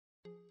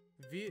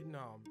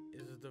Vietnam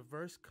is a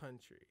diverse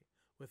country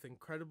with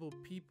incredible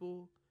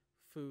people,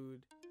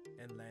 food,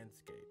 and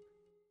landscape.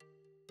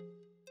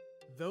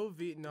 Though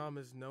Vietnam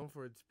is known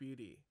for its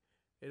beauty,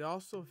 it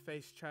also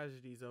faced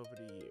tragedies over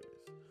the years,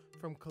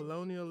 from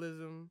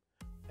colonialism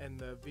and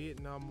the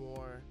Vietnam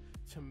War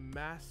to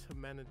mass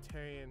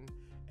humanitarian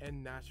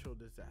and natural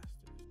disasters.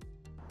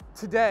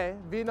 Today,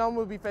 Vietnam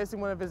will be facing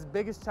one of its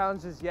biggest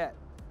challenges yet,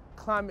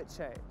 climate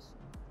change.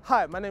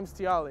 Hi, my name is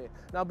Tuyali,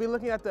 and I'll be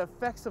looking at the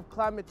effects of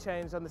climate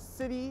change on the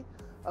city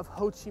of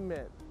Ho Chi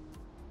Minh.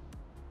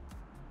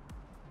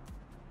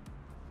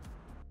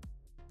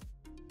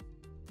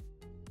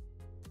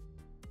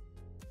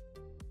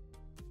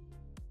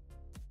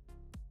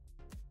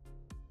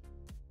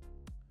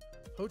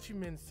 Ho Chi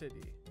Minh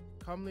City,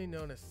 commonly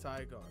known as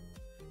Saigon,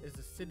 is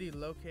a city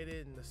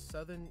located in the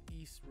southern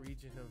east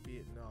region of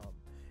Vietnam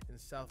in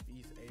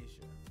Southeast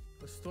Asia.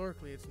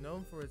 Historically, it's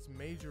known for its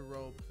major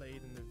role played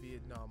in the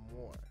Vietnam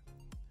War.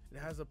 It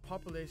has a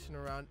population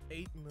around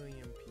 8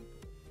 million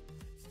people.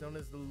 It's known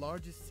as the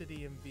largest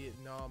city in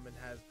Vietnam and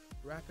has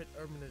rapid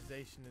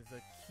urbanization as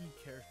a key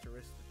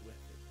characteristic with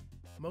it.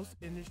 Most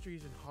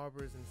industries and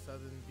harbors in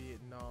southern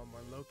Vietnam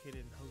are located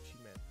in Ho Chi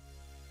Minh.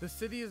 The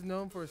city is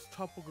known for its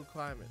tropical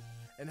climate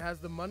and has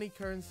the money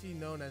currency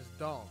known as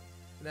dong,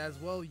 and as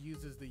well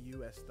uses the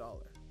US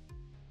dollar.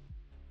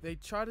 They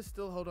try to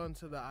still hold on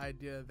to the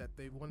idea that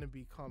they want to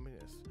be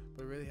communist,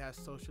 but really has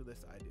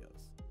socialist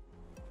ideals.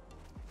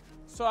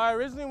 So I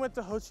originally went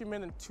to Ho Chi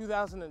Minh in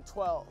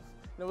 2012.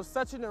 And it was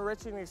such an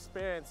enriching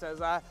experience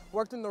as I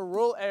worked in the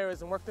rural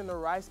areas and worked in the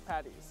rice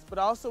paddies. But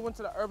I also went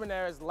to the urban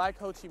areas like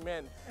Ho Chi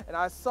Minh, and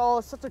I saw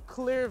such a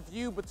clear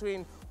view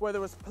between where there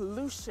was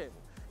pollution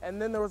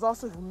and then there was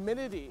also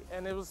humidity,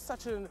 and it was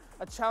such a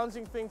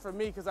challenging thing for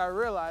me because I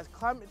realized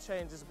climate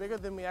change is bigger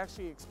than we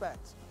actually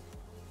expect.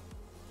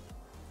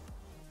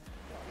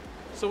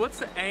 So what's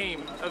the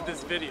aim of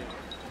this video?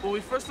 Well, we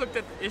first looked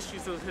at the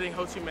issues that was hitting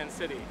Ho Chi Minh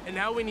City, and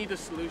now we need a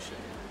solution,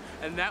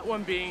 and that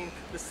one being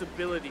the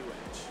stability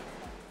wedge.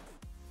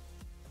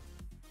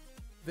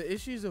 The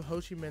issues of Ho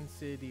Chi Minh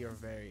City are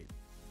varied.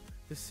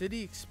 The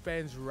city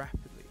expands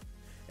rapidly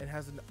and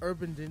has an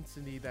urban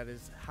density that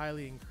is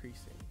highly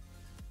increasing.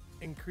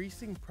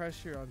 Increasing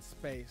pressure on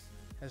space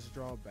has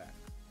drawbacks.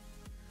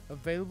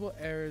 Available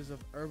areas of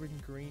urban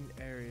green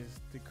areas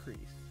decrease,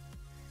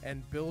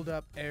 and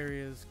build-up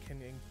areas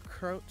can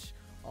encroach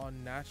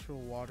on natural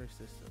water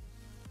systems.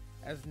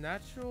 As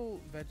natural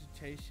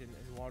vegetation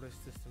and water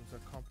systems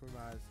are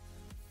compromised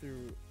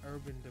through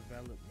urban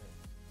development,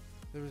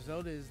 the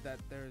result is that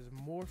there is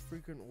more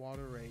frequent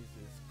water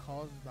raises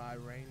caused by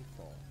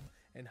rainfall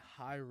and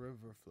high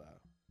river flow.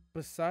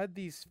 Beside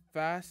these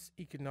fast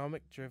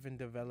economic-driven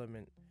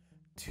development,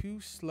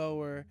 two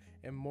slower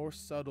and more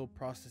subtle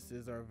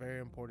processes are very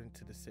important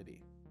to the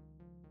city.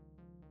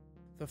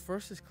 The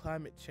first is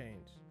climate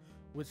change,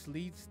 which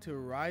leads to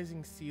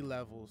rising sea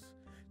levels,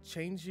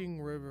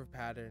 changing river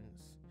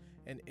patterns,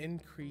 and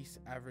increased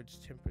average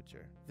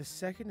temperature. The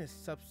second is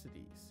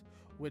subsidies,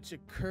 which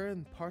occur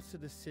in parts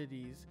of the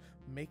cities,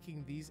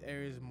 making these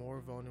areas more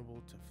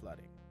vulnerable to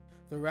flooding.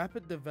 The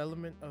rapid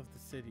development of the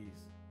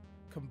cities,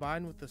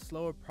 combined with the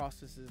slower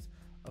processes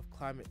of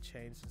climate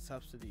change and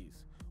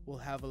subsidies, will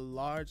have a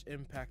large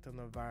impact on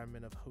the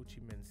environment of Ho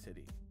Chi Minh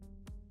City.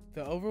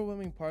 The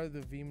overwhelming part of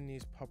the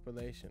Vietnamese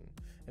population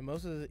and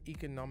most of the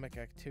economic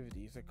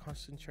activities are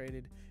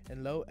concentrated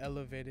in low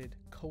elevated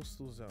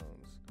coastal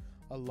zones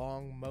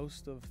along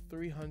most of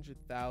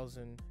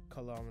 300,000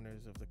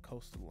 kilometers of the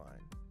coastal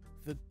line.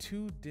 The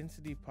two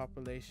density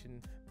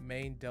population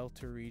main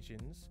delta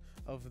regions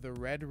of the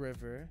Red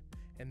River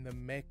and the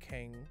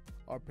Mekong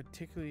are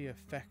particularly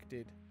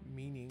affected,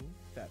 meaning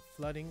that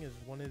flooding is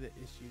one of the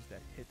issues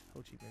that hit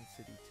Ho Chi Minh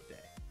City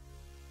today.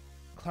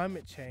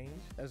 Climate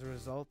change, as a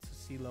result of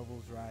sea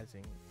levels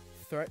rising,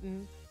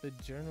 threaten the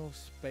general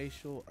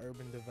spatial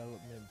urban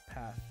development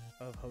path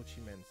of Ho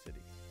Chi Minh City.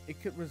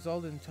 It could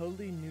result in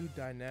totally new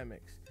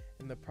dynamics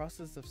in the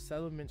process of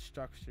settlement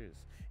structures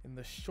in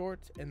the short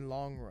and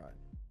long run.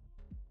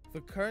 The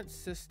current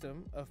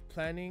system of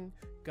planning,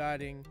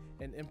 guiding,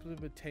 and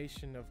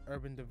implementation of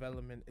urban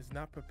development is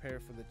not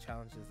prepared for the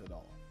challenges at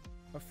all.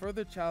 A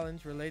further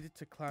challenge related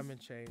to climate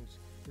change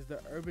is the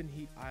urban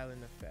heat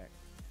island effect,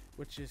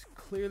 which is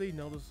clearly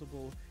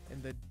noticeable in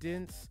the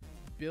dense,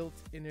 built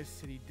inner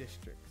city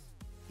districts.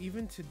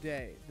 Even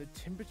today, the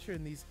temperature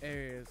in these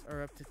areas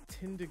are up to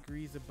 10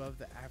 degrees above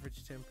the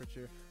average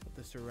temperature of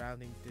the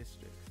surrounding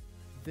districts.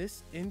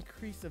 This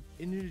increase of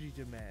energy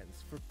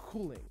demands for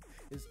cooling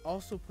is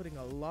also putting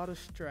a lot of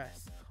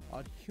stress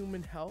on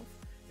human health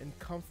and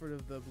comfort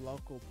of the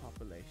local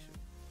population,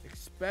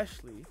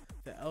 especially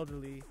the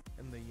elderly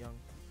and the young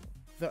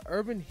people. The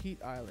urban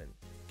heat island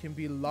can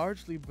be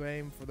largely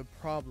blamed for the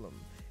problem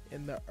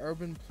in the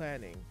urban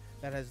planning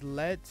that has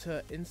led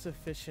to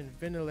insufficient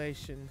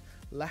ventilation,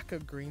 lack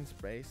of green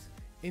space,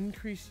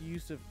 increased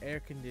use of air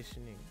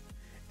conditioning,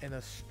 and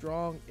a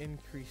strong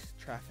increased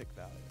traffic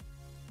value.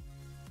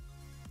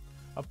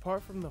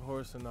 Apart from the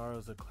horror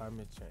scenarios of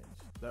climate change,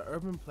 the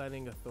urban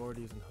planning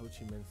authorities in Ho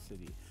Chi Minh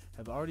City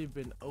have already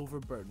been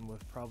overburdened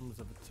with problems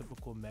of a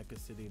typical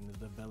megacity in a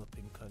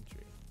developing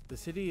country. The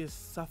city is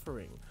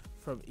suffering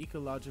from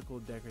ecological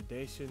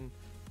degradation,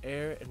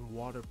 air and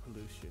water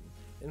pollution,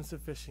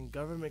 insufficient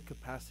government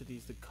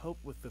capacities to cope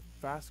with the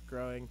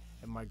fast-growing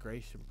and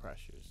migration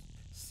pressures,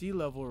 sea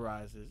level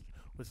rises,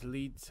 which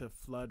lead to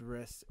flood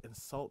risks and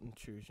salt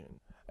intrusion.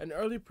 An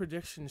early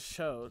prediction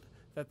showed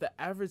that the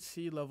average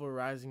sea level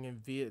rising in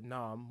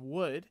Vietnam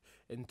would,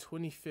 in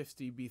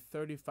 2050, be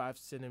 35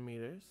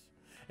 centimeters,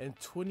 and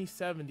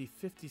 2070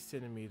 50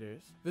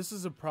 centimeters. This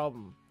is a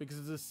problem because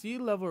if the sea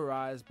level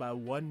rise by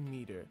 1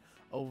 meter,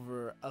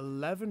 over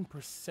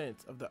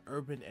 11% of the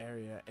urban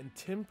area and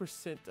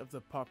 10% of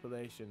the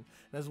population,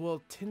 and as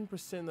well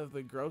 10% of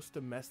the gross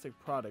domestic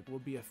product will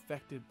be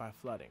affected by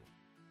flooding.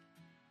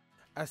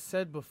 As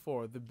said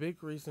before, the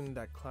big reason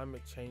that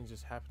climate change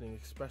is happening,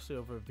 especially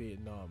over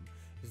Vietnam,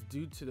 is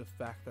due to the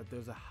fact that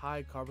there's a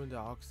high carbon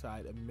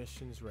dioxide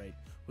emissions rate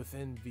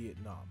within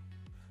Vietnam.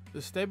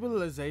 The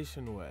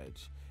stabilization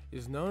wedge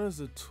is known as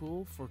a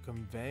tool for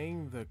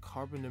conveying the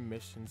carbon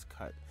emissions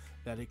cut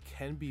that it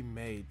can be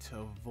made to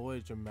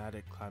avoid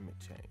dramatic climate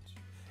change.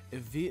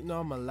 If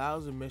Vietnam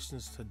allows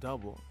emissions to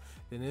double,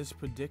 then it is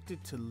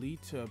predicted to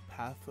lead to a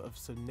path of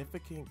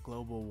significant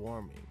global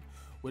warming,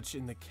 which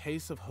in the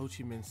case of Ho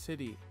Chi Minh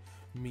City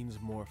means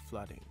more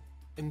flooding.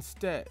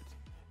 Instead,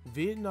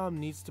 Vietnam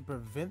needs to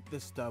prevent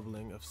this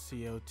doubling of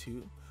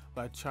CO2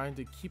 by trying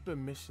to keep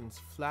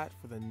emissions flat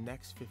for the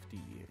next 50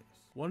 years.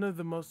 One of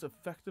the most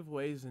effective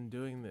ways in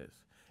doing this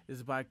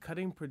is by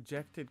cutting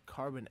projected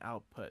carbon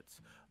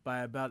outputs by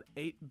about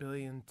 8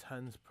 billion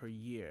tons per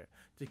year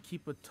to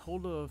keep a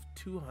total of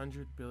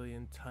 200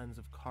 billion tons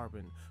of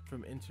carbon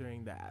from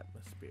entering the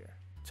atmosphere.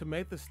 To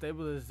make the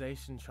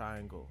stabilization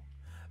triangle,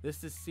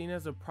 this is seen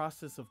as a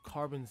process of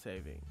carbon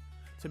saving.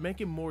 To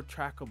make it more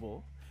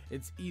trackable,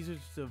 it's easier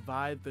to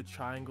divide the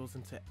triangles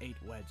into 8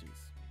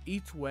 wedges.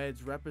 Each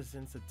wedge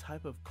represents a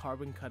type of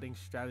carbon cutting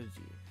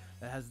strategy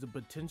that has the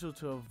potential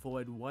to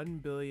avoid 1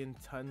 billion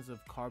tons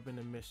of carbon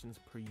emissions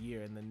per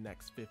year in the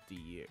next 50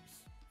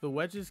 years. The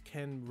wedges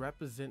can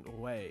represent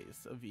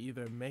ways of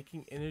either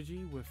making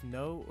energy with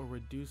no or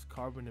reduced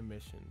carbon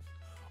emissions,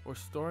 or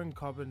storing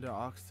carbon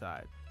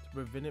dioxide to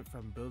prevent it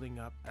from building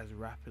up as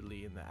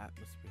rapidly in the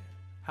atmosphere.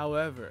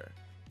 However,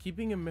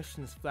 keeping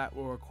emissions flat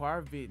will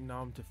require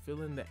Vietnam to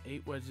fill in the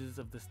 8 wedges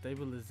of the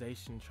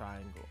stabilization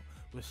triangle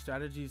with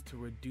strategies to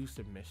reduce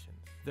emissions.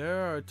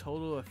 There are a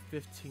total of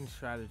 15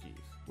 strategies,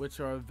 which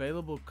are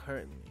available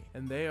currently,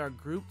 and they are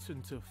grouped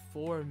into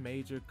 4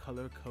 major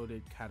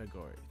color-coded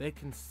categories. They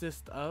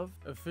consist of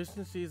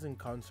efficiencies and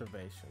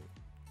conservation.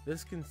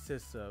 This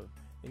consists of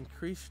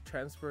increased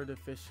transport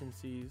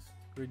efficiencies,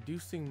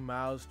 reducing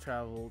miles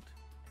traveled,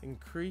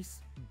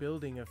 increased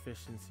building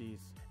efficiencies,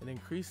 and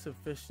increased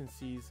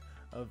efficiencies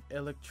of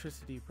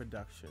electricity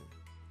production.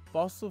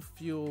 Fossil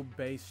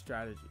fuel-based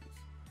strategies,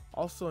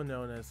 also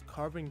known as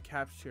carbon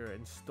capture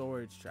and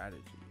storage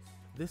strategies.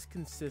 This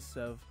consists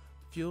of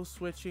fuel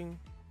switching,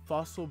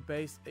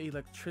 fossil-based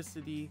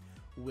electricity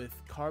with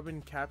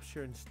carbon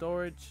capture and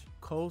storage,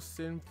 coal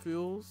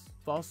synfuels,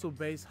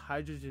 fossil-based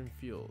hydrogen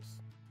fuels,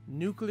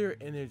 nuclear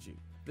energy.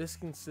 This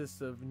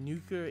consists of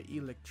nuclear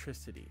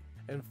electricity.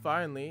 And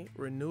finally,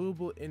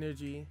 renewable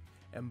energy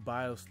and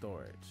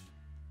biostorage.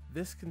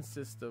 This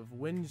consists of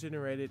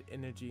wind-generated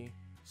energy,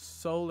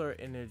 solar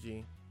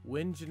energy,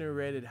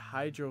 wind-generated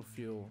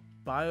hydrofuel,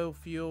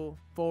 biofuel,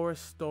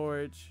 forest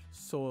storage,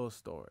 soil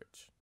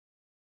storage.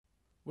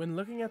 When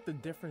looking at the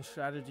different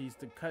strategies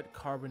to cut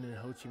carbon in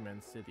Ho Chi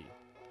Minh City,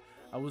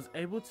 I was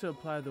able to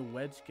apply the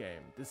wedge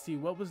game to see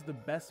what was the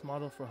best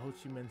model for Ho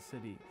Chi Minh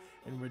City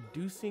in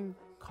reducing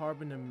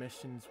carbon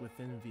emissions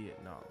within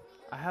Vietnam.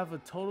 I have a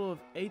total of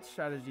 8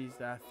 strategies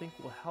that I think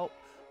will help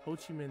Ho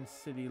Chi Minh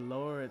City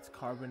lower its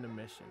carbon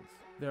emissions.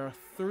 There are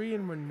 3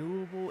 in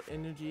renewable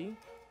energy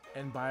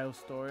and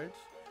biostorage,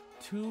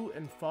 2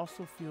 in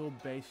fossil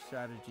fuel-based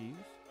strategies,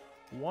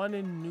 1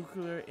 in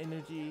nuclear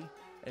energy,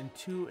 and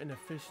 2 in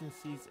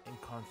efficiencies and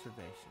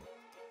conservation.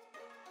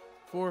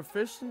 For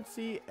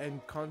efficiency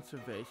and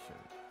conservation,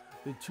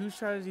 the 2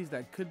 strategies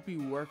that could be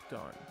worked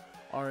on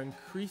are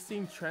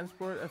increasing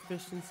transport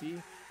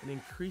efficiency and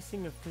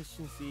increasing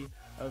efficiency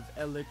of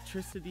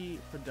electricity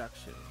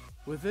production.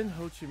 Within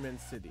Ho Chi Minh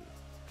City,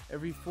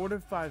 every 4 to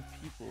 5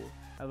 people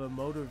have a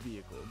motor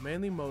vehicle,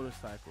 mainly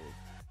motorcycles,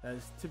 that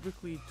is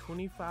typically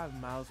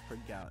 25 miles per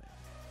gallon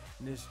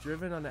and is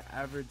driven on an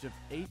average of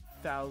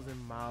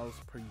 8,000 miles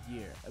per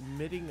year,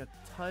 emitting a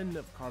ton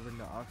of carbon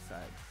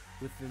dioxide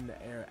within the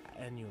air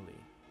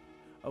annually.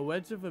 A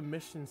wedge of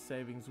emission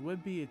savings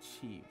would be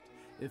achieved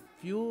if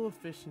fuel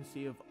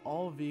efficiency of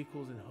all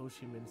vehicles in Ho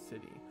Chi Minh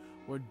City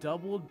were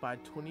doubled by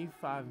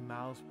 25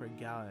 miles per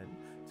gallon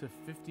to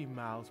 50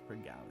 miles per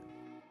gallon.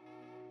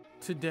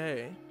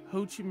 Today,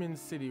 Ho Chi Minh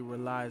City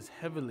relies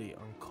heavily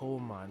on coal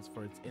mines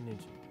for its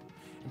energy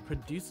and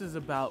produces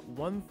about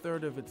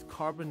 1/3 of its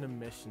carbon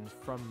emissions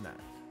from that.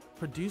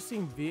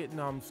 Producing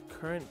Vietnam's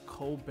current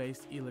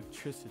coal-based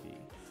electricity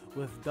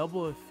with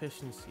double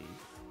efficiency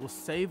will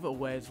save a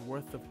wedge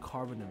worth of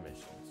carbon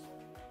emissions.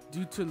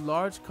 Due to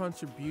large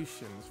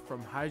contributions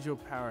from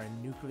hydropower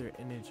and nuclear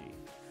energy,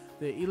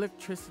 the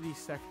electricity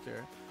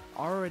sector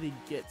already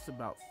gets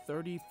about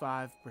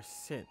 35%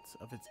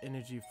 of its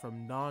energy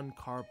from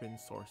non-carbon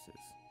sources.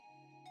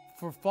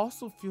 For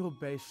fossil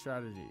fuel-based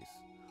strategies,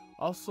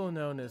 also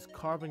known as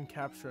carbon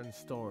capture and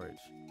storage,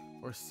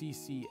 or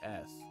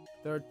CCS,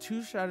 there are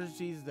two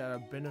strategies that are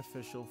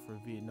beneficial for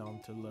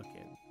Vietnam to look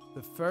in.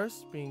 The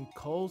first being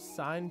coal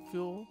sign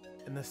fuel,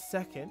 and the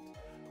second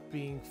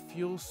being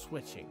fuel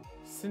switching.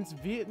 Since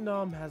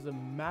Vietnam has a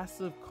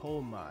massive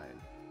coal mine,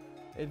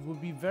 it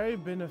would be very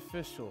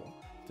beneficial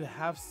to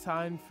have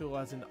sign fuel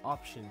as an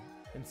option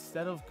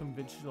instead of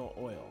conventional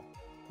oil.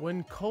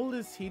 When coal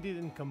is heated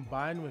and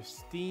combined with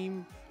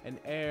steam and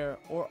air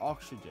or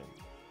oxygen,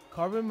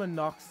 carbon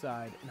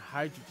monoxide and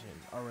hydrogen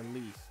are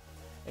released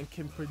and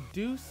can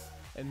produce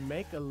and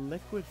make a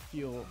liquid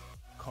fuel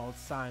called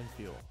sign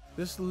fuel.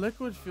 This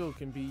liquid fuel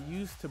can be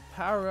used to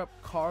power up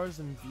cars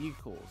and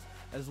vehicles,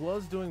 as well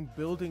as doing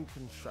building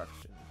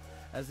construction,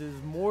 as it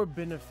is more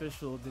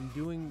beneficial than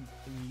doing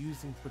and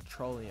using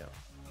petroleum.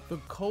 The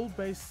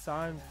coal-based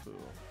sign fuel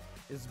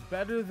is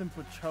better than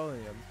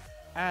petroleum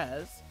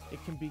as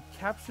it can be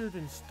captured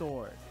and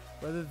stored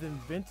rather than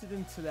vented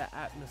into the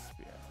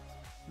atmosphere.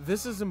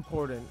 This is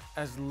important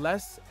as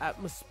less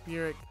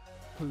atmospheric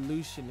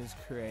pollution is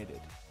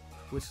created,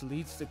 which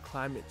leads to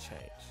climate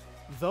change.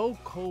 Though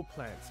coal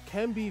plants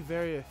can be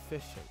very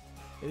efficient,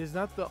 it is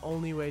not the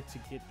only way to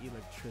get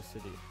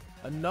electricity.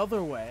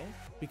 Another way,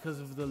 because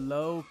of the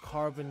low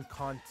carbon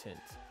content,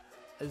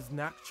 is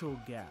natural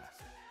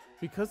gas.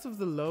 Because of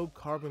the low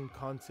carbon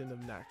content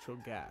of natural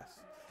gas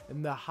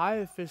and the high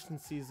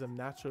efficiencies of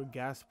natural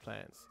gas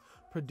plants,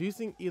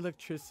 producing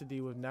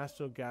electricity with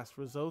natural gas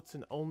results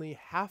in only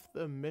half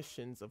the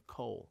emissions of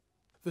coal.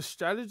 The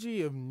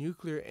strategy of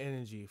nuclear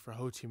energy for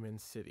Ho Chi Minh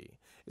City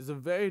is a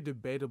very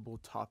debatable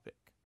topic.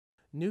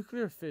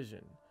 Nuclear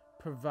fission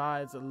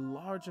provides a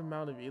large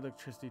amount of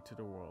electricity to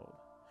the world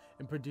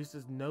and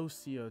produces no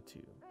CO2.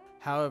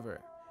 However,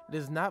 it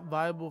is not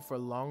viable for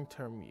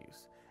long-term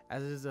use,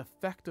 as its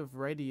effective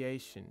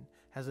radiation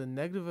has a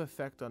negative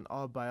effect on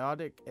all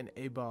biotic and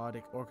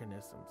abiotic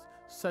organisms,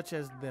 such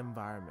as the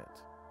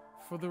environment.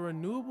 For the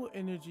renewable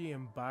energy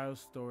and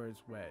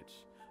biostorage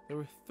wedge, there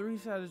were three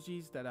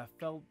strategies that I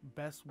felt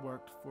best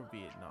worked for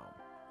Vietnam.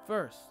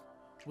 First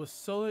was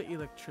solar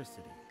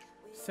electricity.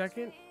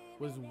 Second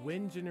was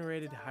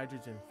wind-generated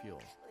hydrogen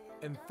fuel.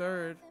 And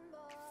third,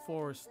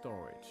 forest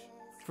storage.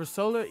 For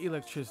solar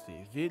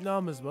electricity,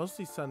 Vietnam is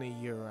mostly sunny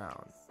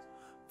year-round.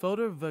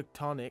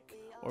 Photovoltaic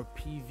or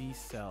PV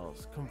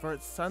cells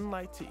convert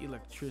sunlight to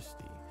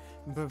electricity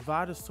and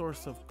provide a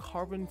source of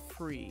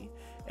carbon-free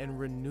and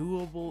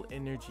renewable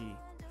energy.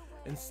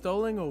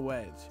 Installing a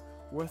wedge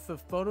worth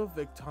of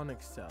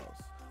photovoltaic cells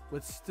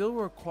would still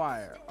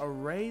require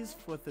arrays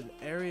with an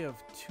area of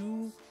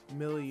 2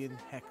 million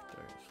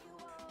hectares.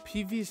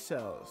 PV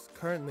cells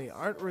currently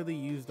aren't really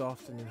used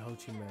often in Ho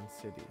Chi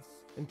Minh City,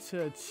 and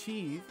to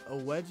achieve a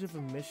wedge of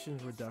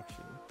emissions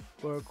reduction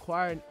will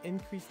require an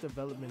increased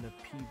development of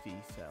PV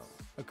cells.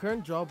 A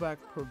current drawback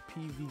for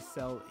PV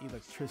cell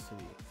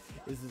electricity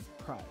is its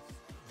price,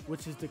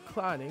 which is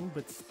declining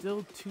but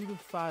still 2 to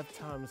 5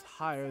 times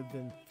higher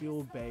than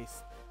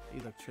fuel-based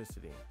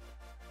electricity.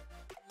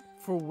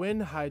 For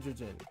wind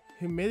hydrogen,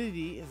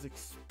 humidity is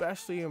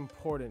especially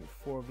important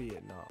for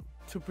Vietnam.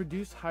 To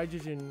produce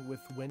hydrogen with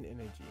wind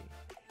energy,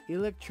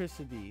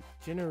 electricity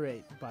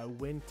generated by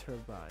wind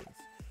turbines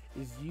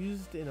is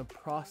used in a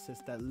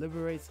process that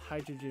liberates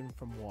hydrogen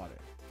from water.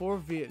 For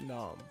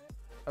Vietnam,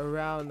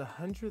 around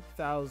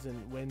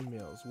 100,000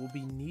 windmills will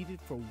be needed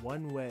for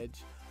one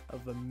wedge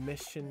of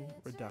emission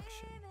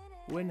reduction.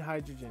 Wind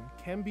hydrogen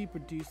can be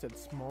produced at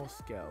small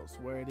scales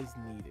where it is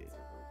needed.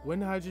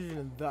 Wind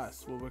hydrogen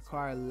thus will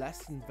require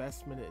less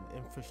investment in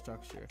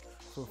infrastructure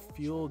for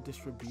fuel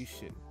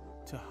distribution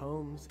to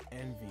homes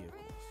and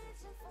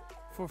vehicles.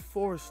 For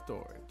forest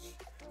storage,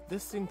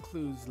 this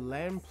includes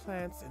land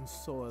plants and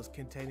soils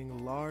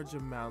containing large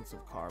amounts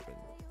of carbon.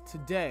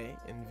 Today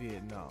in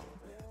Vietnam,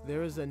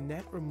 there is a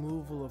net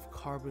removal of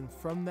carbon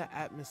from the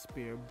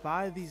atmosphere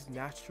by these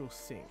natural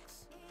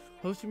sinks.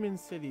 Ho Chi Minh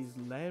City's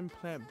land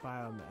plant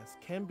biomass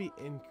can be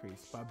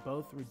increased by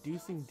both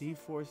reducing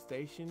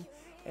deforestation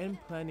and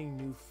planting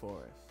new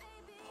forests.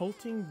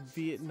 Halting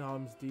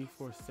Vietnam's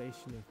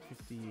deforestation in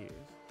 50 years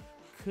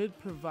could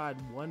provide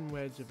one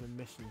wedge of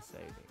emission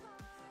saving,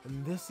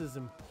 and this is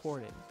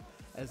important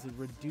as it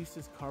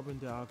reduces carbon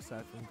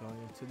dioxide from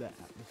going into the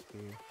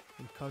atmosphere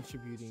and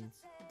contributing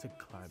to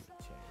climate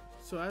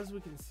change. So as we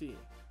can see,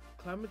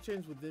 climate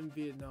change within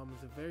Vietnam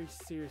is a very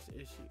serious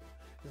issue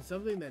and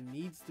something that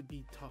needs to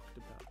be talked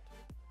about.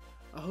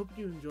 I hope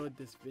you enjoyed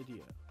this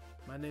video.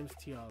 My name's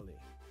Tuyali.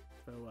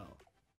 Farewell.